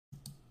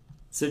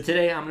So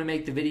today I'm going to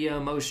make the video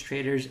most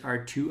traders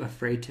are too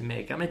afraid to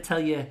make. I'm going to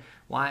tell you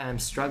why I'm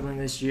struggling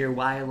this year,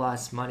 why I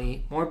lost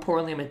money. More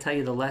importantly, I'm going to tell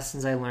you the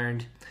lessons I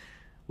learned,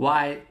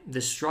 why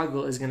the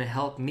struggle is going to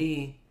help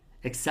me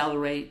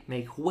accelerate,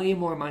 make way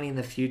more money in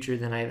the future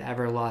than I've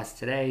ever lost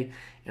today.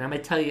 And I'm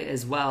going to tell you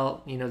as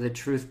well, the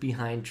truth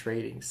behind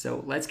trading.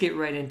 So let's get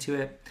right into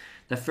it.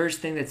 The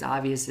first thing that's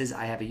obvious is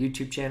I have a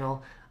YouTube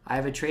channel. I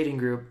have a trading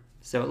group.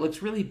 So it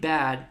looks really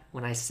bad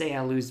when I say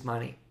I lose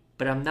money.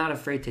 But I'm not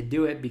afraid to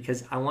do it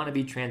because I want to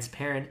be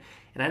transparent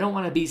and I don't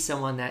want to be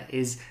someone that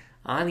is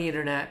on the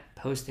internet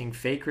posting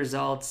fake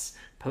results,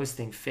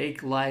 posting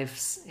fake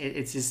lives.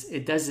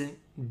 It doesn't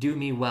do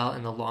me well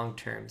in the long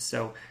term.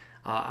 So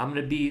I'm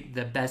going to be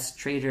the best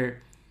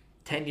trader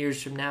 10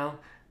 years from now,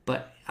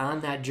 but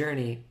on that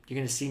journey, you're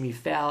going to see me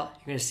fail,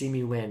 you're going to see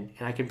me win,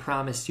 and I can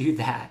promise you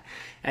that,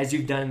 as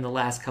you've done in the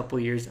last couple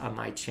of years on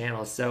my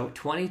channel. So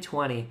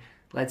 2020,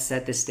 let's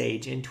set the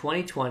stage. In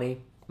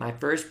 2020, my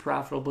first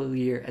profitable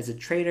year as a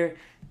trader,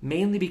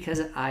 mainly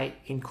because I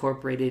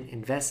incorporated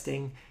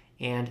investing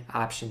and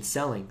option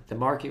selling. The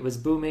market was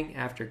booming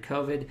after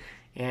COVID,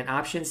 and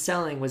option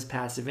selling was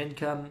passive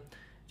income,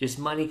 just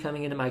money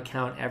coming into my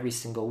account every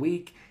single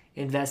week,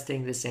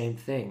 investing the same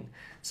thing.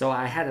 So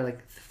I had a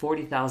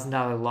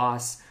 $40,000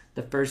 loss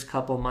the first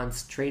couple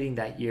months trading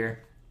that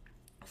year,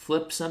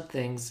 flipped some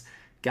things,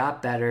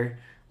 got better,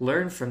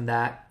 learned from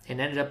that, and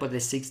ended up with a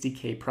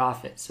 60K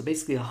profit. So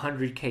basically a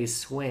 100K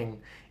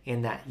swing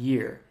in that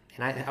year.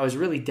 And I was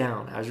really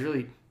down. I was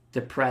really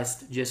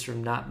depressed just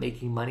from not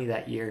making money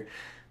that year.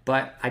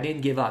 But I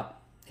didn't give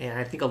up. And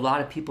I think a lot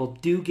of people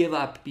do give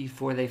up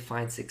before they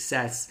find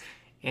success.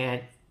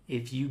 And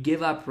if you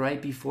give up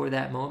right before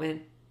that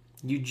moment,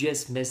 you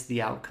just miss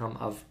the outcome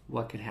of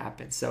what could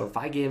happen. So if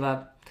I gave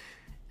up,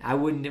 I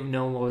wouldn't have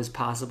known what was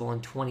possible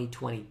in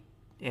 2020.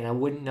 And I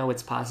wouldn't know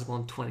what's possible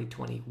in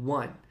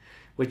 2021,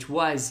 which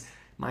was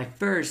my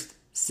first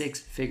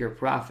six-figure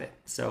profit.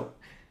 So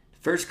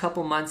first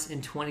couple months in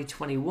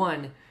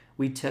 2021,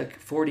 we took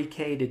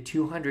 40K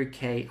to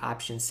 200K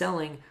option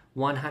selling.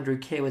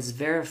 100K was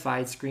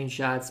verified,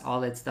 screenshots, all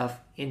that stuff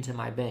into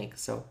my bank.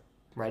 So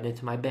right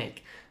into my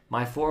bank.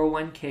 My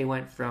 401K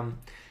went from,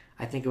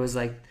 I think it was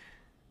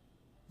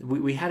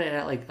we had it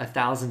at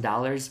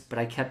 $1,000, but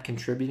I kept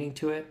contributing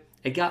to it.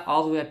 It got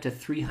all the way up to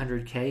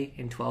 300K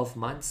in 12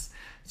 months.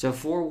 So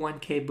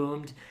 401K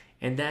boomed.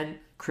 And then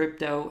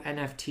crypto,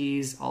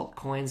 NFTs,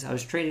 altcoins, I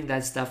was trading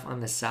that stuff on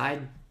the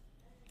side.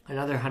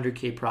 Another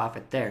 100K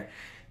profit there.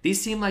 These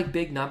seem like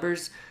big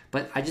numbers,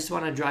 but I just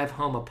want to drive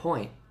home a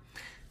point.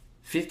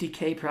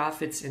 50K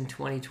profits in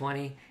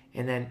 2020,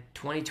 and then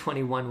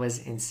 2021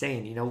 was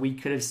insane. We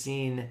could have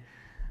seen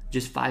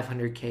just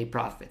 500K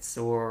profits,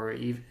 or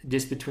even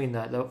just between the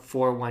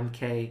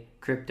 401K,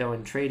 crypto,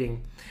 and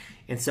trading.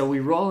 And so we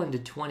roll into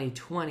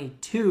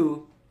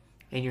 2022,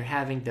 and you're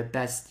having the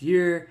best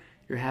year.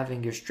 You're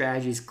having your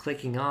strategies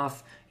clicking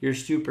off. You're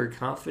super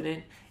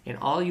confident. And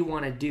all you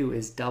want to do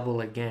is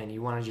double again.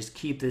 You want to just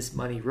keep this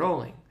money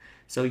rolling.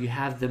 So you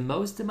have the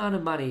most amount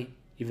of money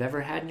you've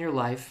ever had in your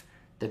life.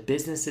 The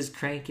business is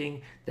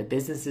cranking. The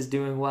business is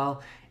doing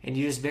well. And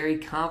you're just very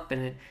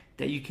confident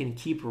that you can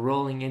keep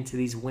rolling into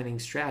these winning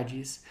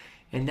strategies.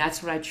 And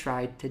that's what I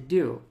tried to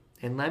do.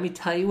 And let me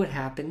tell you what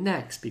happened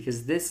next,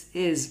 because this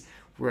is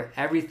where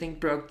everything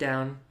broke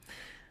down.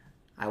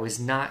 I was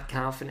not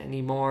confident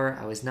anymore.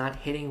 I was not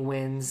hitting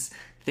wins.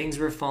 Things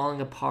were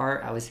falling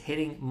apart. I was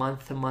hitting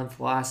month-to-month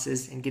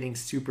losses and getting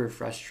super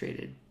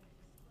frustrated.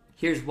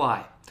 Here's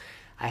why.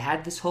 I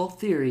had this whole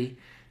theory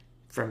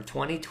from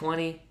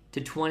 2020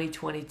 to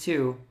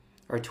 2022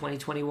 or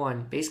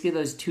 2021. Basically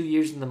those 2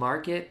 years in the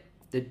market,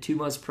 the two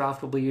most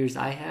profitable years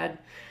I had,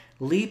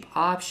 leap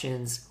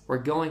options were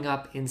going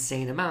up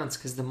insane amounts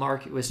because the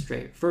market was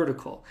straight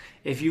vertical.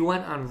 If you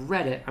went on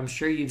Reddit, I'm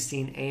sure you've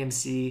seen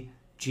AMC,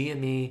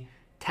 GME,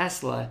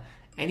 Tesla.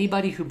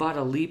 Anybody who bought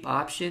a leap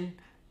option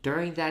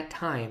during that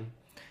time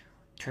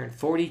turned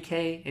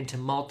 40K into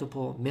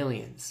multiple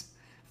millions.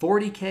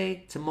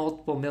 40K to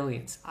multiple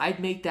millions. I'd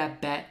make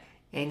that bet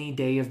any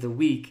day of the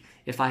week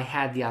if I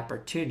had the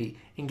opportunity.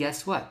 And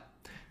guess what?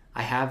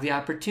 I have the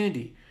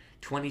opportunity.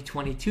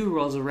 2022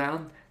 rolls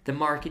around, the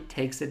market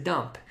takes a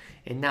dump.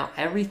 And now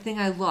everything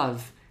I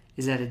love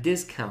is at a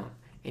discount.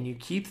 And you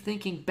keep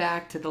thinking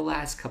back to the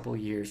last couple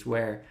years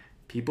where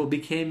people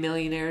became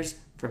millionaires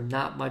from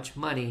not much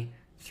money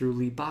through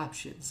leap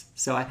options.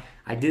 So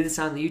I did this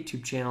on the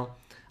YouTube channel.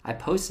 I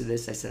posted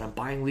this. I said, I'm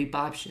buying leap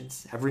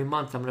options. Every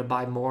month I'm going to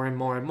buy more and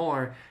more and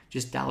more,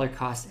 just dollar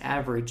cost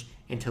average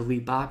into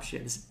leap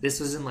options. This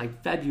was in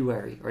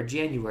February or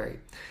January.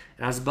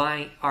 And I was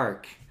buying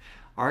ARK.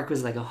 ARK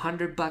was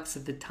 $100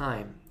 at the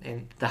time,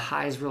 and the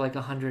highs were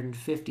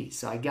 150.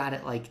 So I got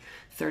it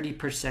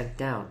 30%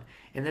 down.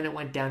 And then it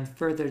went down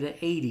further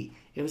to 80.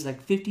 It was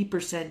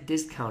 50%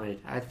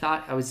 discounted. I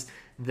thought I was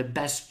the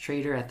best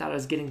trader. I thought I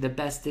was getting the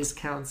best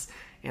discounts.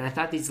 And I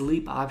thought these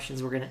leap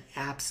options were going to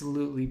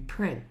absolutely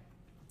print.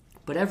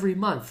 But every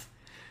month,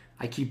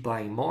 I keep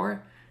buying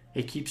more.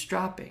 It keeps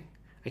dropping.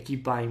 I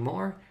keep buying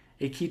more.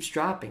 it keeps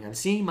dropping. I'm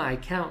seeing my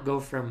account go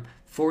from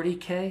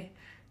 40K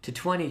to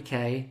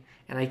 20K,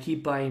 and I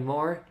keep buying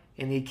more,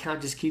 and the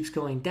account just keeps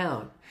going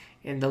down.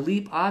 And the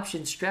Leap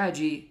option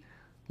strategy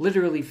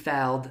literally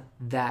failed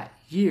that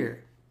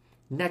year.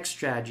 Next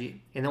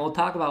strategy, and then we'll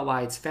talk about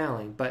why it's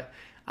failing, but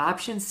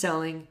option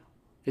selling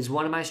is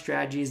one of my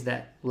strategies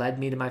that led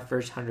me to my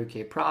first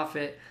 100K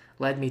profit,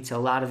 led me to a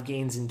lot of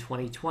gains in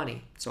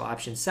 2020. So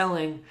option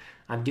selling,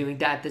 I'm doing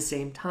that at the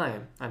same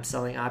time. I'm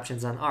selling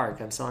options on ARK.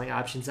 I'm selling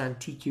options on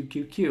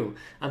TQQQ.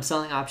 I'm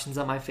selling options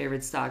on my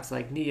favorite stocks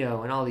like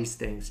NEO and all these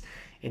things.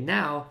 And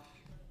now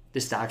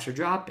the stocks are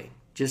dropping,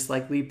 just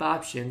like Leap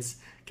options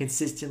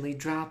consistently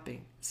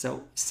dropping.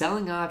 So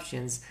selling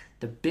options,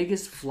 the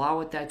biggest flaw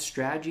with that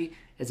strategy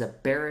is a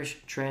bearish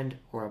trend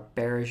or a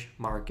bearish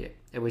market.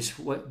 It was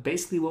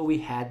basically what we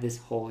had this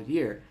whole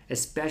year,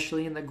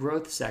 especially in the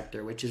growth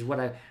sector, which is what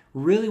I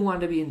really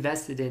wanted to be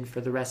invested in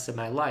for the rest of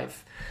my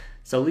life.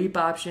 So Leap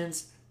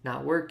options,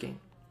 not working.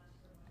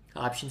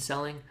 Option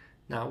selling,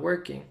 not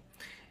working.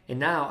 And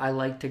now I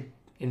like to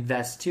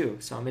invest too.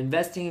 So I'm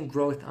investing in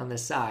growth on the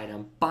side.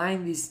 I'm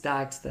buying these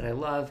stocks that I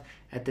love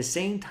at the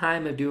same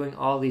time of doing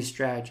all these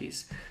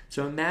strategies.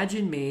 So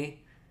imagine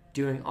me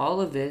doing all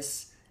of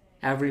this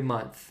every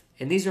month.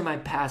 And these are my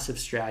passive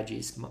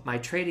strategies. My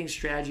trading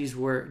strategies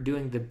were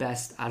doing the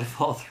best out of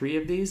all three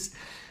of these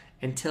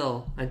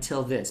until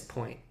this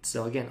point.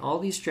 So again, all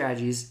these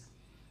strategies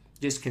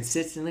just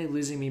consistently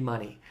losing me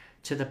money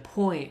to the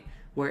point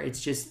where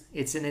it's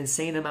an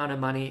insane amount of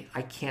money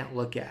I can't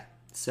look at.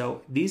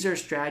 So these are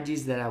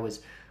strategies that I was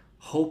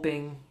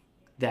hoping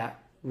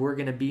that were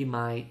going to be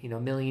my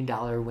 $1 million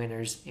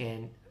winners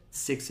in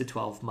 6 to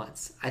 12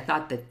 months. I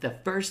thought that the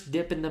first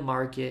dip in the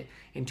market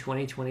in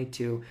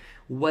 2022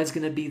 was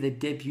going to be the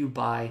dip you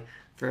buy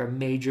for a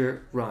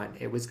major run.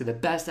 It was the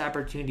best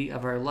opportunity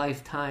of our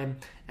lifetime.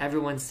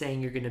 Everyone's saying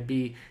you're going to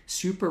be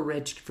super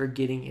rich for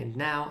getting in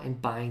now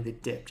and buying the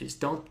dip. Just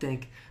don't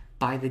think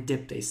buy the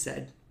dip, they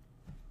said.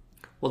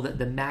 Well,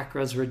 the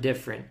macros were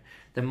different.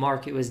 The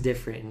market was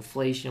different.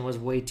 Inflation was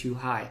way too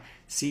high.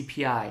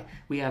 CPI,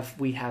 we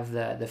have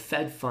the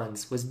Fed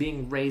funds was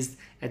being raised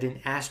at an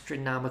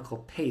astronomical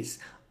pace.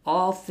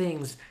 All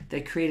things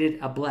that created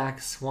a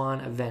black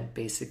swan event,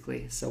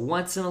 basically. So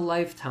once in a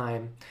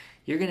lifetime,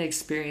 you're going to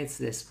experience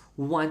this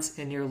once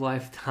in your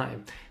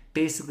lifetime.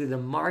 Basically, the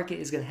market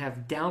is going to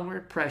have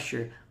downward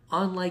pressure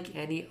unlike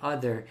any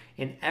other,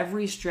 and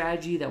every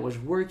strategy that was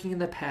working in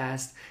the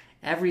past,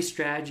 every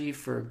strategy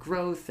for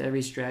growth,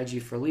 every strategy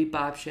for Leap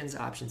options,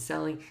 option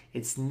selling,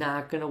 it's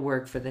not going to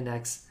work for the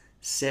next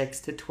 6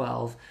 to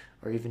 12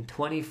 or even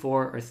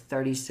 24 or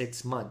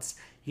 36 months.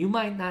 You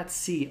might not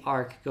see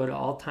ARK go to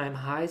all-time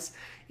highs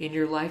in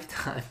your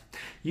lifetime.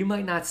 You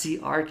might not see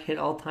ARK hit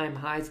all-time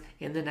highs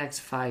in the next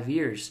 5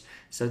 years.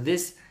 So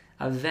this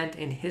event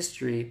in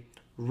history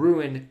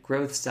ruined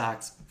growth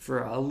stocks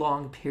for a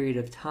long period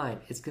of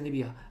time. It's going to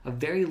be a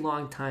very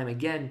long time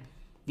again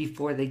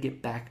before they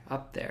get back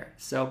up there.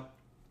 So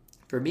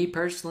for me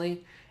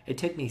personally, it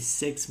took me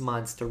 6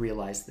 months to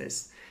realize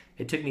this.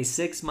 It took me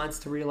 6 months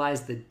to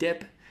realize the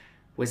dip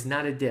was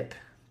not a dip.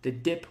 The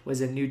dip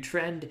was a new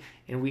trend,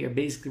 and we are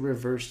basically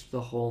reversed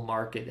the whole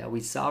market that we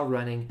saw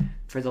running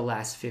for the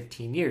last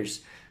 15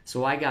 years.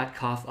 So I got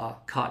caught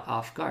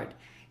off guard.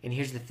 And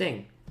here's the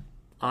thing.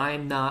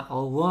 I'm not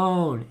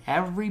alone.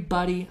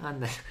 Everybody on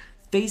the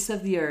face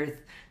of the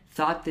earth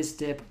thought this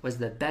dip was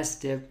the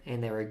best dip,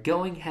 and they were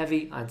going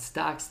heavy on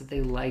stocks that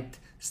they liked,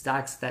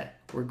 stocks that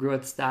were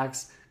growth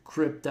stocks,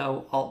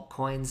 crypto,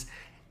 altcoins.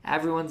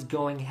 Everyone's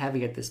going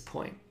heavy at this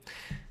point.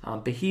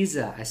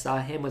 Behiza, I saw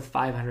him with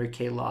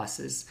 500K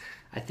losses.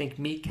 I think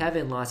Meet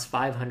Kevin lost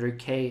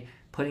 500K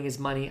putting his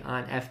money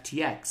on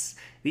FTX.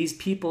 These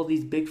people,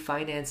 these big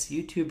finance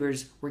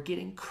YouTubers were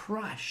getting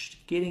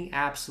crushed, getting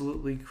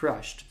absolutely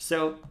crushed.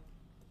 So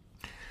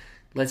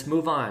let's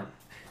move on.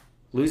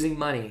 Losing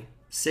money,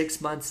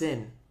 6 months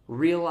in,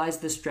 realize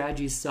the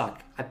strategies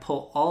suck. I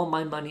pull all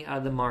my money out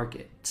of the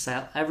market,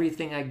 sell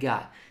everything I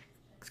got,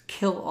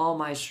 kill all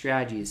my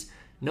strategies.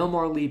 No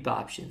more Leap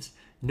options,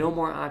 no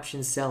more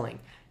option selling,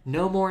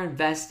 no more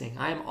investing.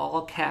 I'm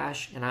all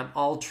cash and I'm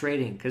all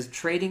trading because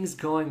trading's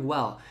going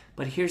well.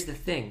 But here's the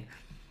thing.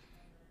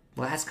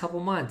 Last couple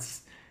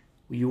months,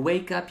 you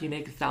wake up, you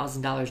make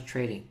 $1,000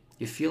 trading.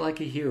 You feel like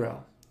a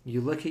hero.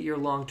 You look at your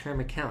long-term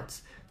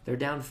accounts. They're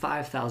down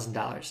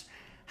 $5,000.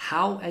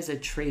 How, as a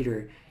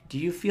trader, do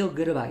you feel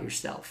good about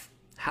yourself?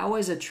 How,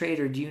 as a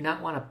trader, do you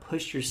not want to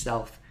push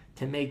yourself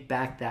to make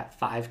back that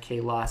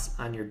 5K loss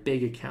on your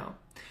big account?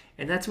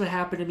 And that's what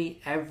happened to me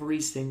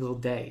every single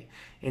day.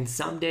 And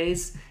some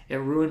days, it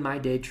ruined my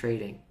day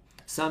trading.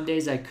 Some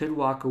days, I could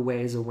walk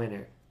away as a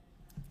winner.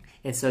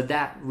 And so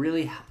that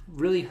really,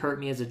 really hurt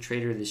me as a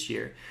trader this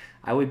year.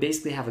 I would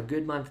basically have a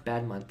good month,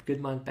 bad month,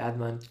 good month, bad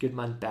month, good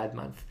month, bad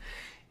month.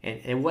 And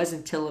it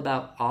wasn't until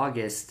about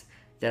August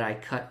that I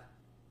cut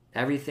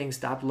everything,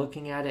 stopped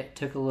looking at it,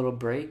 took a little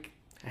break.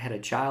 I had a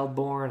child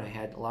born. I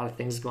had a lot of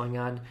things going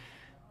on.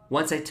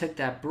 Once I took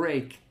that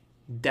break,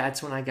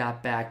 that's when I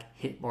got back,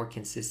 hit more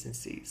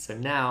consistency. So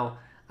now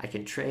I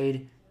can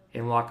trade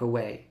and walk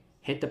away.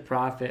 hit the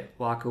profit,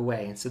 walk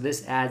away. And so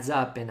this adds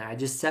up, and I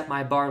just set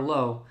my bar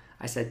low.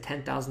 I said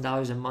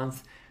 $10,000 a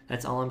month.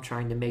 That's all I'm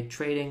trying to make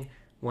trading.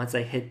 Once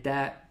I hit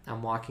that,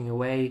 I'm walking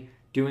away,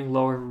 doing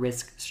lower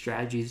risk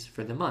strategies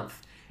for the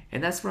month.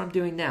 And that's what I'm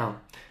doing now.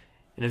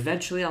 And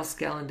eventually I'll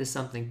scale into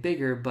something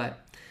bigger,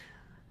 but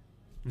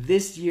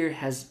this year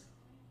has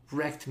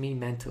wrecked me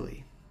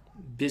mentally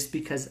just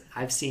because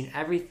I've seen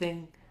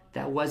everything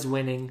that was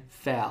winning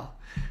fail.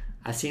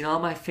 I've seen all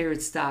my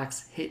favorite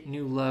stocks hit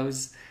new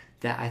lows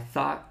that I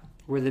thought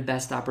were the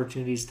best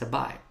opportunities to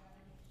buy.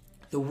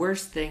 The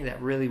worst thing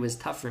that really was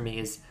tough for me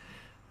is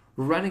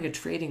running a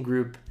trading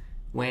group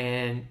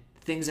when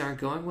things aren't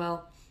going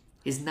well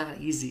is not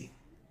easy.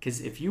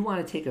 Because if you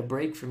want to take a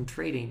break from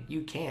trading,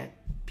 you can't.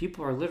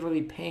 People are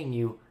literally paying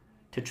you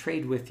to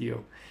trade with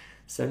you.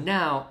 So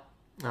now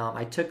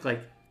I took like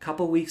a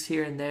couple weeks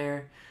here and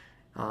there.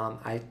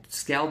 I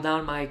scaled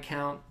down my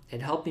account.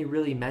 It helped me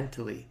really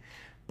mentally.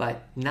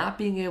 But not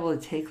being able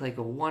to take like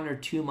a 1 or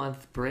 2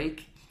 month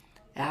break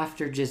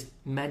after just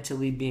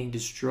mentally being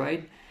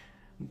destroyed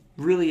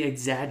really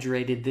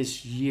exaggerated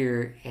this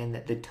year and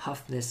the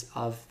toughness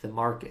of the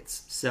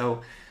markets.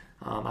 So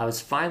I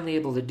was finally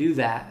able to do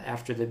that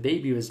after the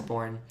baby was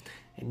born.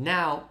 And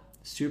now,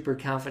 super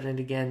confident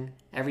again.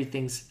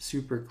 Everything's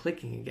super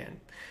clicking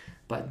again.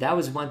 But that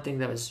was one thing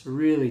that was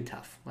really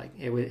tough. Like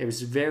it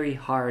was very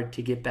hard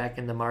to get back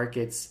in the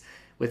markets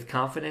with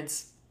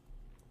confidence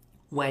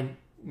when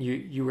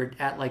you were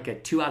at like a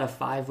 2 out of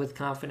 5 with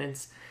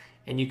confidence,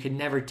 and you could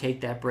never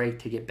take that break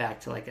to get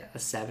back to like a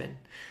 7.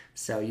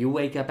 So you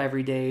wake up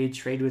every day,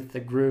 trade with the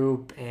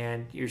group,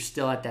 and you're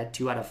still at that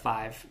 2 out of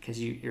 5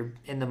 because you're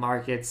in the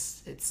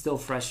markets. It's still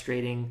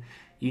frustrating.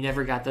 You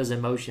never got those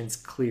emotions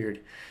cleared.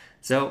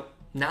 So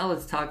now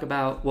let's talk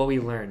about what we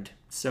learned.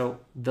 So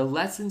the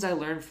lessons I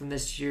learned from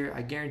this year,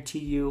 I guarantee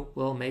you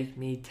will make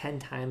me 10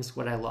 times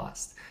what I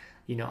lost.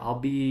 I'll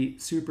be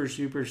super,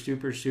 super,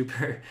 super,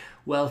 super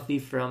wealthy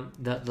from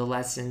the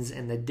lessons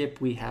and the dip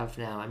we have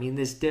now. I mean,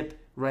 this dip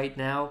right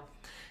now,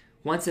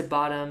 once it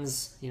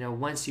bottoms,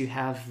 once you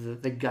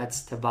have the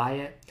guts to buy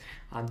it,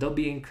 there'll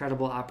be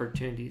incredible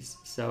opportunities.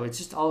 So it's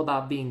just all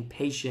about being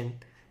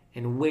patient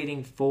and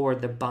waiting for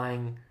the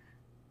buying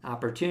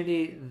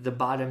opportunity, the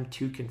bottom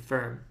to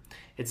confirm.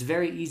 It's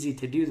very easy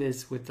to do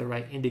this with the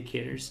right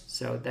indicators.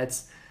 So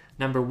that's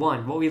number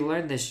one. What we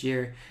learned this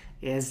year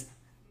is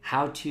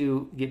how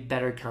to get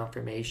better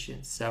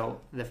confirmation.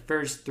 So the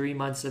first 3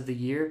 months of the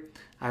year,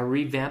 I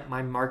revamped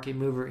my market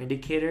mover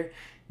indicator.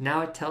 Now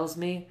it tells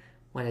me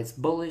when it's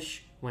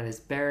bullish, when it's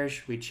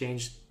bearish. We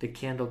changed the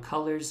candle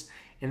colors,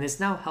 and this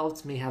now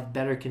helps me have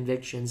better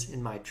convictions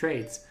in my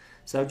trades.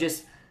 So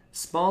just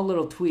small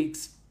little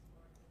tweaks,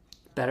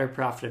 better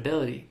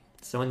profitability.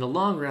 So in the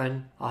long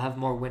run, I'll have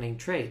more winning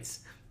trades.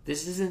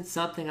 This isn't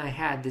something I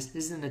had. This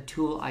isn't a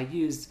tool I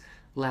used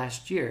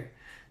last year.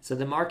 So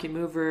the market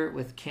mover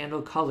with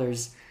candle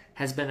colors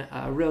has been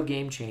a real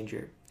game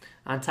changer.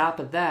 On top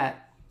of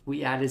that,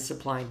 we added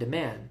supply and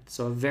demand.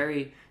 So a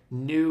very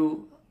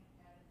new,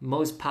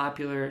 most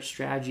popular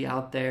strategy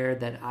out there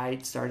that I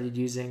started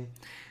using.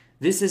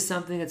 This is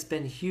something that's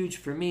been huge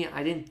for me.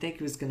 I didn't think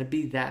it was going to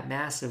be that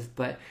massive,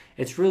 but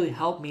it's really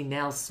helped me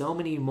nail so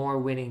many more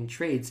winning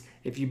trades.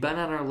 If you've been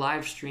on our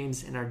live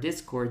streams and our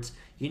Discords,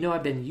 you know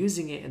I've been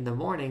using it in the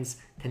mornings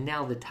to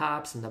nail the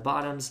tops and the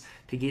bottoms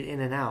to get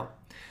in and out.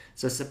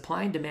 So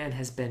supply and demand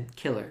has been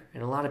killer,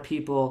 and a lot of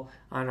people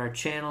on our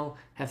channel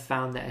have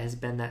found that has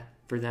been that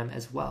for them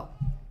as well.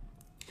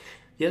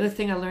 The other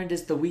thing I learned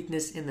is the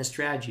weakness in the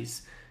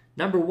strategies.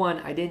 Number one,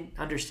 I didn't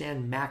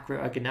understand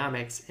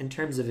macroeconomics in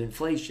terms of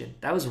inflation.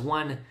 That was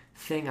one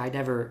thing I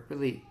never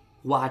really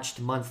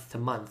watched month to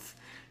month.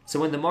 So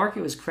when the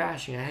market was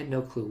crashing, I had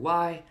no clue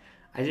why.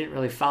 I didn't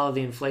really follow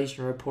the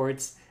inflation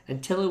reports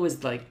until it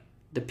was like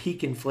the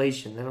peak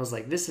inflation. Then I was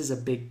like, this is a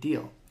big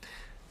deal.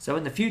 So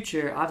in the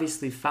future,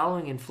 obviously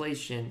following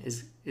inflation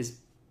is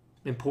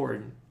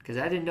important because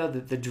I didn't know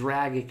that the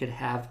drag it could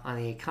have on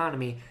the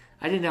economy.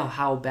 I didn't know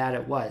how bad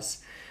it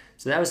was.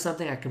 So that was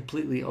something I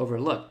completely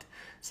overlooked.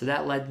 So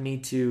that led me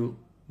to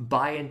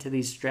buy into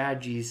these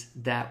strategies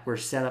that were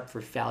set up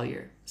for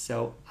failure.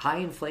 So high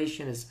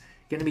inflation is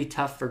going to be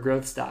tough for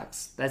growth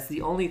stocks. That's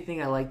the only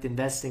thing I liked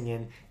investing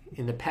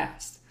in the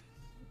past.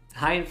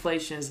 High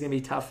inflation is going to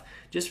be tough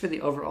just for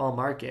the overall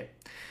market.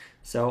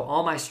 So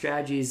all my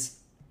strategies,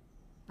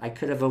 I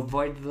could have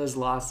avoided those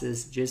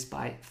losses just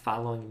by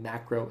following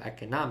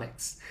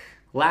macroeconomics.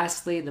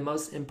 Lastly, the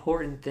most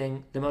important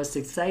thing, the most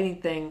exciting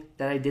thing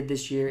that I did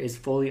this year is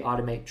fully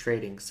automate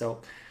trading.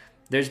 So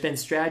there's been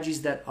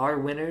strategies that are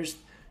winners,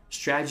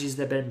 strategies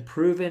that have been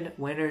proven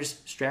winners,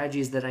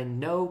 strategies that I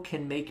know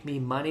can make me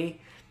money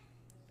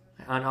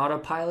on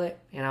autopilot.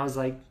 And I was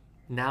like,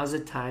 now's the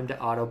time to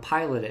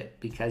autopilot it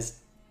because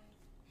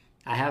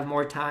I have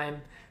more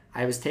time.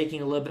 I was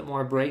taking a little bit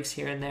more breaks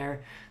here and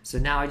there. So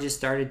now I just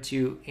started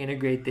to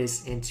integrate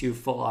this into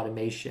full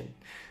automation.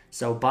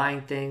 So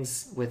buying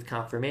things with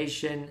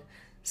confirmation,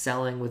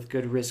 selling with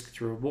good risk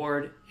to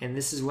reward. And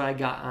this is what I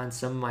got on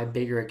some of my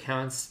bigger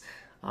accounts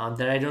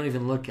that I don't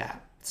even look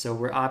at. So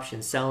we're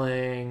option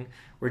selling,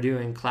 we're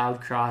doing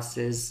cloud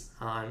crosses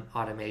on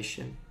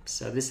automation.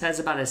 So this has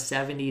about a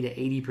 70 to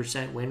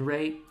 80% win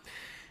rate.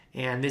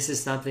 And this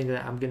is something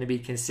that I'm going to be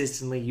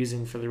consistently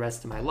using for the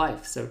rest of my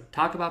life. So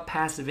talk about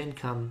passive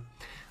income.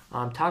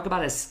 Talk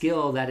about a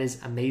skill that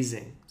is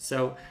amazing.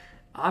 So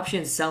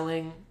option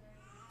selling,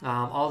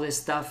 all this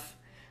stuff,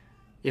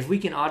 if we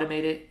can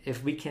automate it,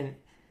 if we can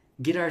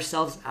get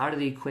ourselves out of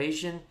the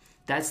equation,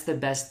 that's the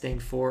best thing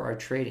for our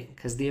trading.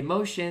 Because the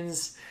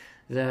emotions,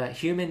 the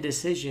human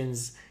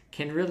decisions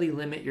can really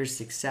limit your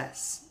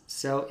success.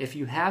 So if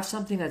you have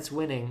something that's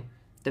winning,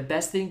 the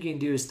best thing you can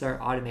do is start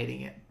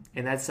automating it.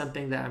 And that's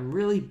something that I'm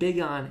really big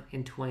on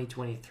in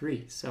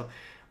 2023. So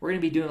we're going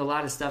to be doing a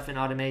lot of stuff in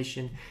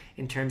automation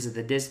in terms of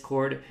the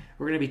Discord.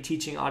 We're going to be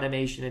teaching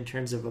automation in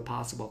terms of a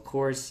possible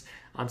course.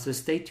 So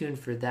stay tuned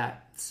for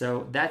that.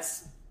 So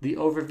that's the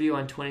overview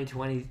on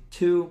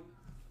 2022.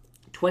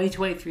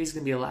 2023 is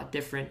going to be a lot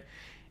different.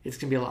 It's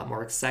going to be a lot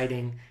more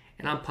exciting.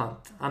 And I'm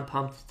pumped. I'm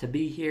pumped to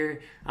be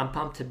here. I'm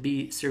pumped to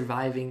be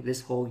surviving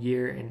this whole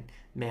year. And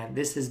man,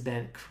 this has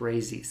been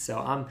crazy.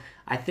 So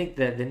I think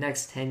that the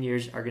next 10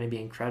 years are going to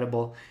be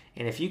incredible.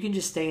 And if you can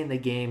just stay in the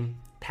game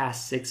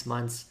past 6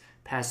 months,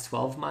 past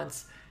 12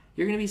 months,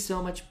 you're going to be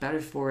so much better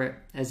for it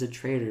as a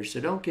trader. So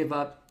don't give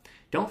up.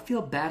 Don't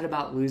feel bad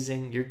about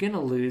losing. You're going to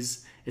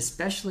lose,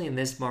 especially in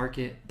this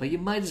market, but you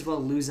might as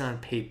well lose on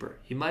paper.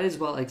 You might as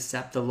well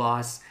accept the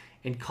loss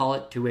and call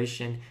it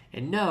tuition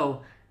and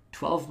know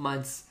 12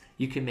 months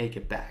you can make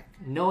it back.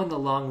 Know in the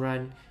long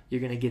run, you're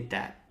going to get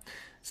that.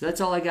 So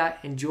that's all I got.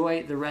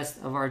 Enjoy the rest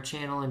of our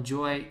channel.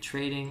 Enjoy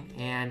trading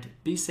and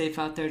be safe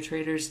out there,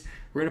 traders.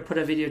 We're going to put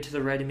a video to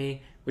the right of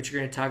me, which we're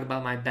going to talk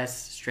about my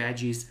best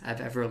strategies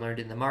I've ever learned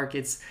in the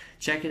markets.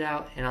 Check it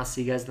out, and I'll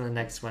see you guys in the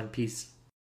next one. Peace.